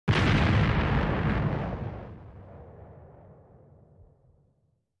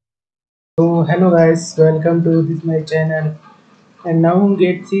Hello guys, welcome to this my channel. And now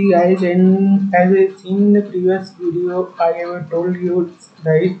get see guys, and as I seen in the previous video, I have told you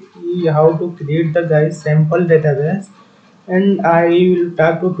guys how to create the guys sample database, and I will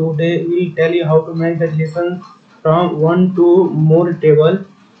talk to today. Will tell you how to make the relations from one to more table,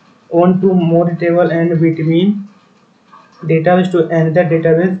 and between database to another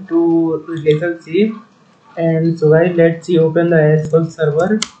database to relationship. And so guys, let's see. Open the SQL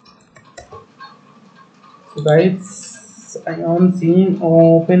Server. So guys, I am seeing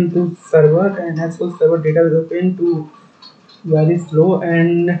open to server, and SQL Server data is open to very slow.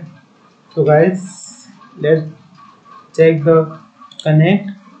 And so guys, let's check the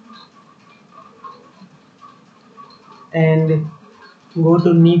connect and go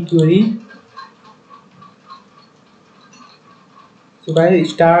to new query. So guys,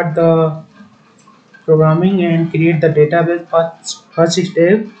 start the programming and create the database. First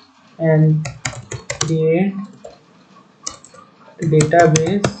step, and create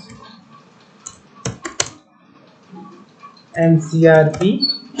database MCRP.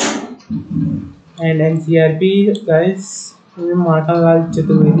 And MCRP guys, Mata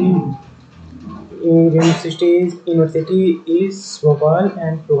Chaturvedi University is Bhopal,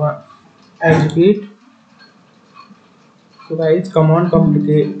 and program execute. So guys, command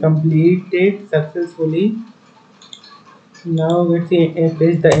completed successfully. Now let's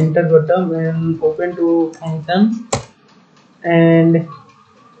press the enter button and open to function, and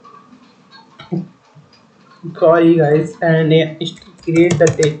sorry guys, and create the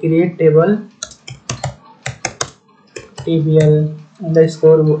create table tbl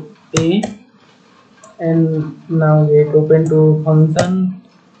underscore a, and now get open to function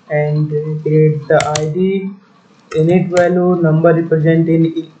and create the id init value number represent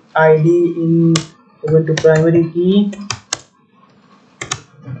in id in open to primary key,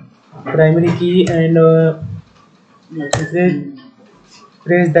 and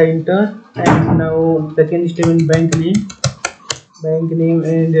press the enter. And now second statement, bank name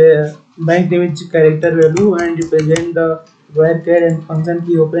and bank name is character value and represent the varchar, and function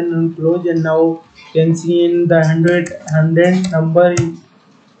key open and close. And now can see in the 100 number in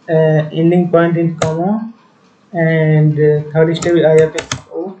ending point in comma, and third step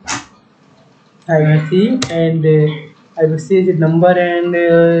IRC, and I will say the number and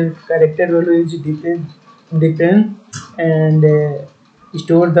character value is different, and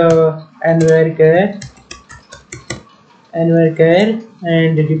store the anvar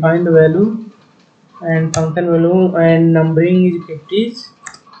and define the value and function value, and numbering is 50s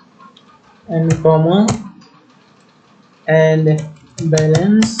and comma, and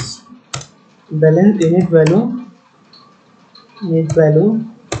balance init value,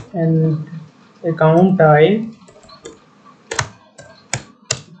 and account type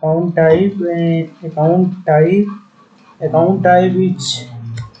which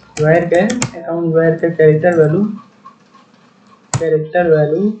varchar character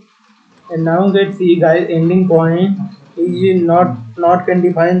value. And now let's see guys, ending point is not can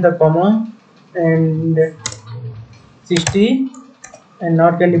define the comma, and 60, and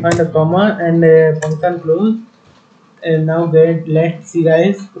not can define the comma, and function close. And now let's see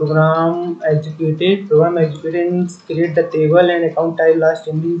guys, program executed and create the table and account type. Last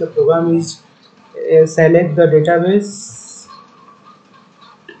ending the program is select the database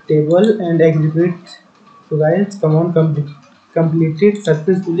table and execute. So guys, command completed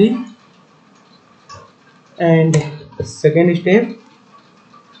successfully. And second step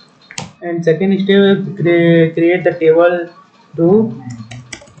create the table to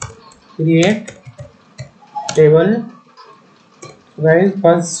create table. Guys,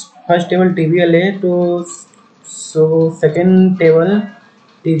 first table tbl to, so second table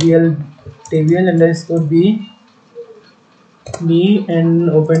tbl underscore b, and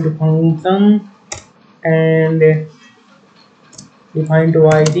open to function and define to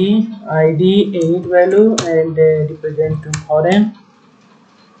id init value, and represent to foreign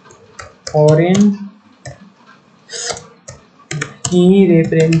key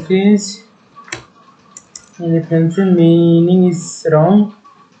references meaning is wrong,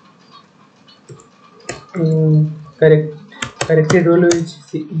 corrected role is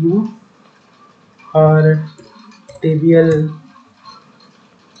u, or tbl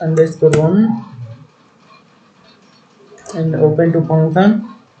underscore 1, and open to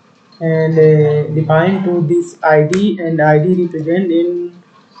function and define to this id, and id represent in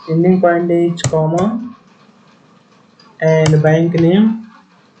ending point is comma, and bank name,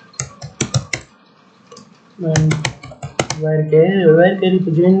 and varchar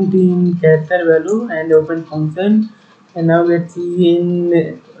represent in character value, and open function And now let's see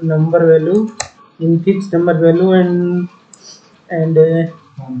in number value, in fixed number value, and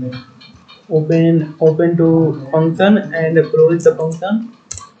open to function and close the function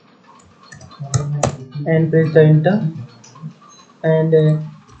and press the enter and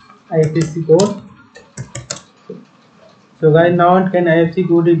IFSC code. So guys, now can IFSC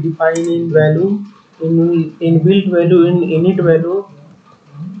code is defined in value, in built value, in init value,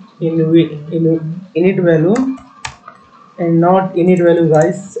 in init value and not init value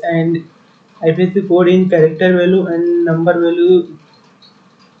guys, and IFSC code in character value and number value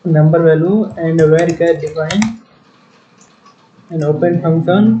and where can define and open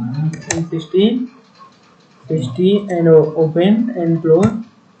function in 60 and open and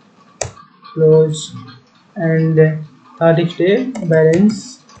close and third step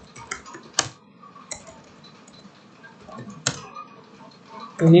balance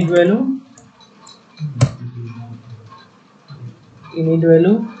init value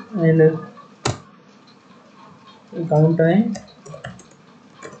and count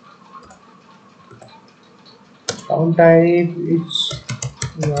type is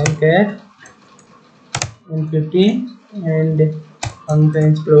wildcat and 50 and function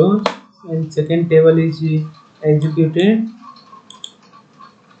is close and second table is executed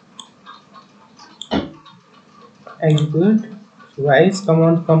execute. So guys,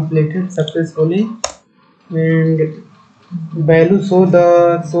 command completed successfully and value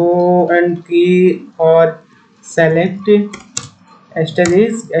show and key or select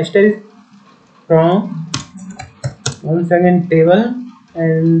asterisk from once again table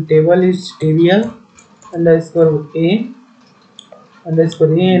and table is tbl underscore a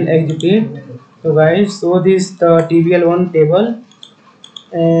underscore a and execute. So guys, so this the tbl1 table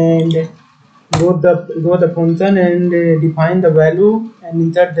and go the function and define the value and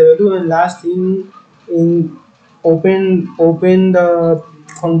insert the value and last thing in open the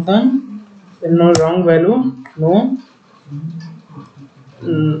function and no wrong value no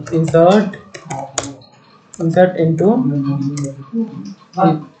insert into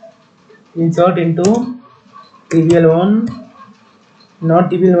insert into tbl1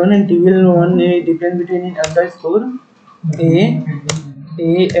 not tbl1 and tbl1 a difference between underscore a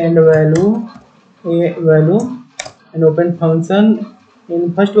and value and open function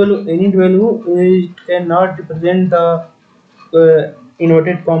in first value init value it cannot represent the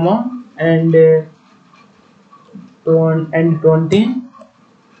inverted comma and 20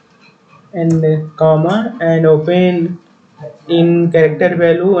 and comma and open in character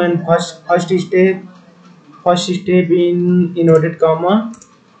value and first step in inverted comma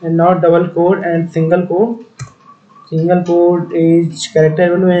and not double quote and single quote is character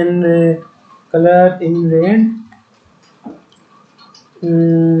value and color in red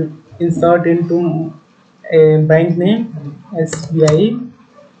insert into a bank name SBI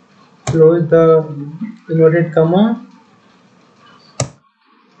close the inverted comma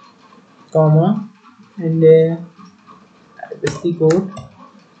and SC code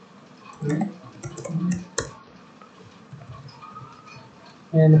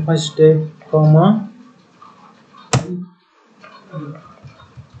and first step comma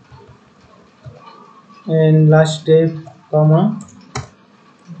and last step comma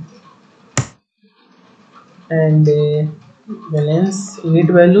and balance init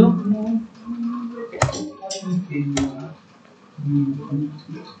value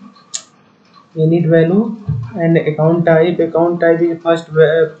and account type is first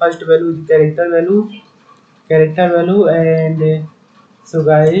value is character value and so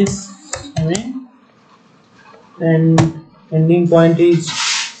guys and ending point is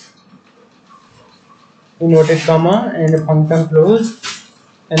inverted comma and function close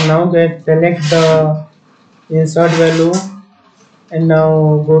and now select the insert value and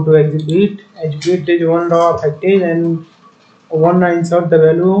now go to execute is one row affected and one insert the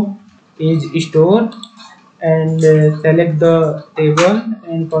value is stored and select the table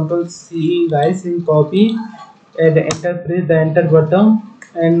and control C guys in copy and enter press the enter button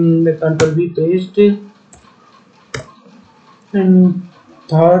and control V paste and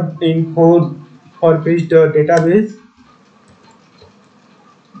third in for paste the database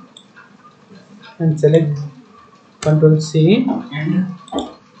and select control C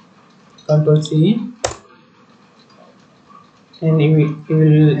and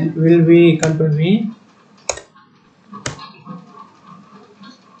it will be control V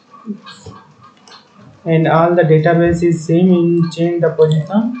and all the database is same in change the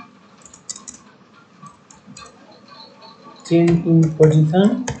position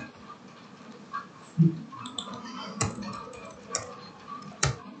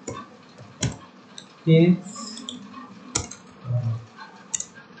yes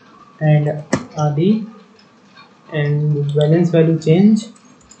and RD, and balance value change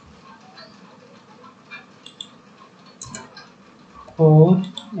 4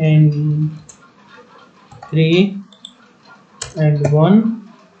 and 3 and 1.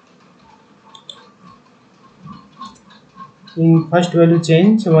 In first value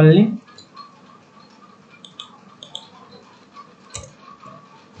change only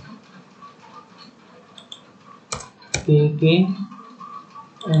KK,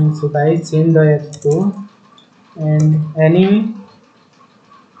 and so guys change the X2 and anyway,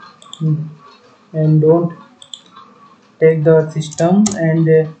 and don't take the system and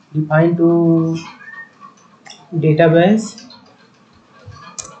define to database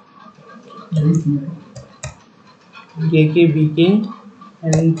KKBK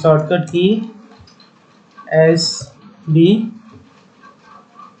and shortcut key SB,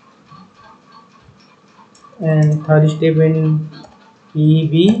 and third step in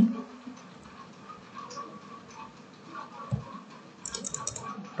EB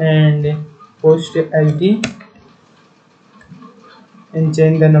and post SD and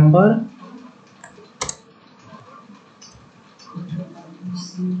change the number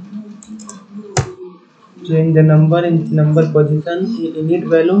in number position init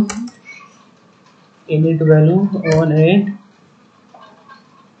value on 8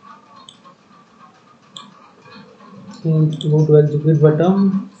 and go to execute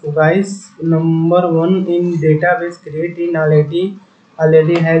button. So guys, number 1 in database create in already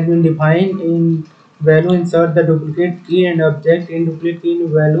has been defined. In value insert the duplicate key and object in duplicate key in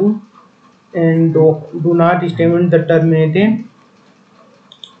value, and do not statement the terminated,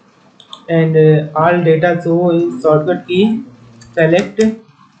 and all data show in shortcut key select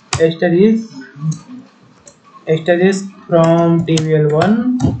asterisk from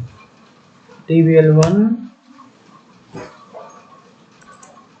tbl1.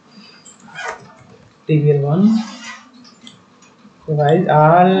 So guys,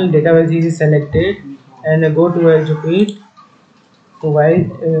 all database is selected and go to execute. So guys,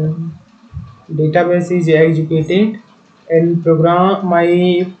 database is executed and program my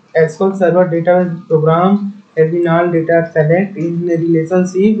SQL Server database program has been all data select in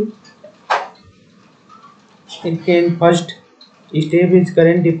relationship. It can first step is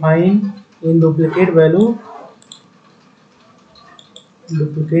current define in duplicate value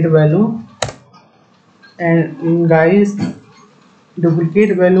and guys,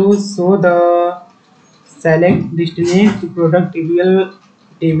 duplicate values show the select destination product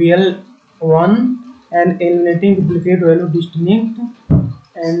tbl1 and eliminating duplicate value destination.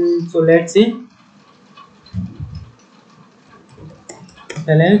 And so let's see,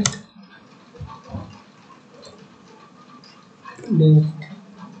 select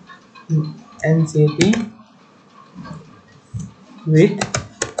NCT with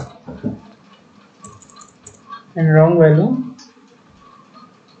and wrong value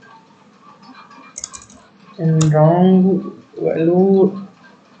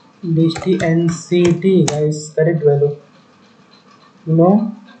dist NCT guys, correct value,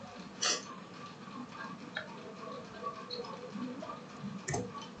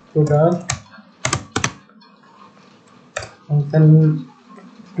 product function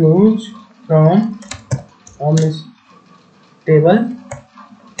close from this table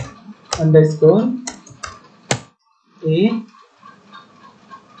underscore a.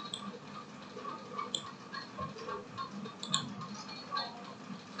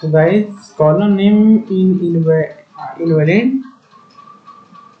 So guys, column name in invalid,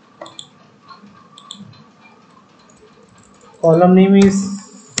 column name is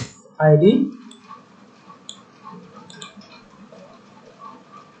ID.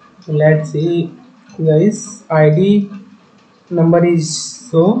 Let's see guys, ID number is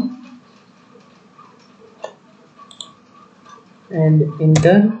so, and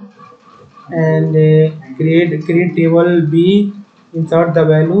enter, and create table B, insert the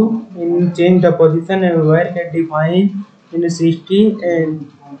value and change the position, and where can define in 60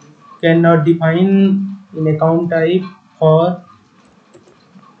 and cannot define in account type for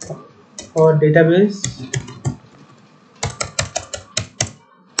database.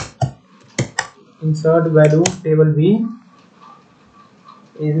 Insert value table B,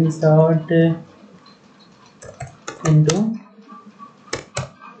 insert into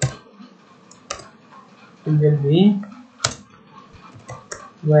table B,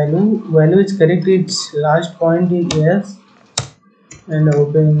 value is correct, its last point is yes, and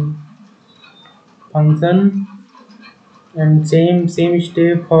open function and same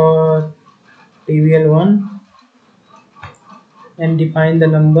step for tbl1 and define the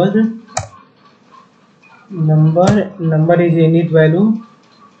number is init value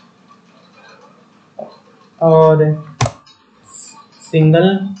or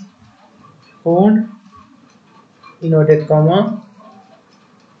single quote inverted comma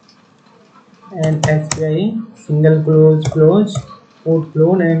and SPI single close quote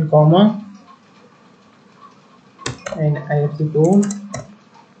clone and comma and IFC code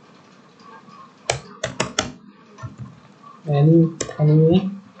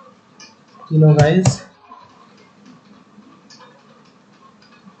anyway guys,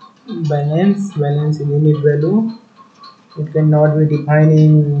 balance in unit value, it cannot be defined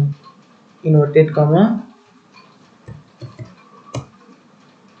in inverted comma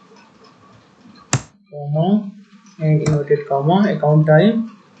and inverted comma. Account type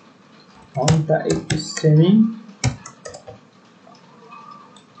is semi.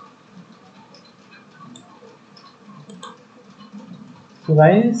 So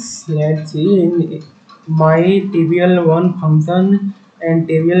guys, let's see in my table1 function and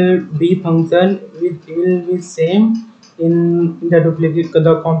table b function will be same in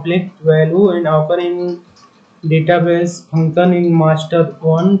the complex value and occur in database function in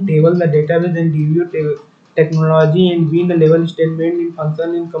master1 table the database and review technology and win the level statement in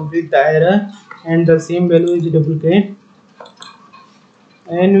function in complete the error and the same value is duplicate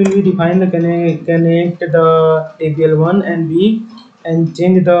and will be define the connect the table 1 and b and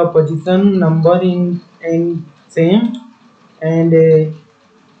change the position number in same and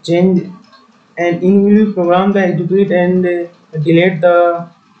change and in will program the execute and delete the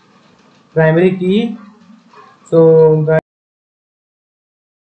primary key. So guys,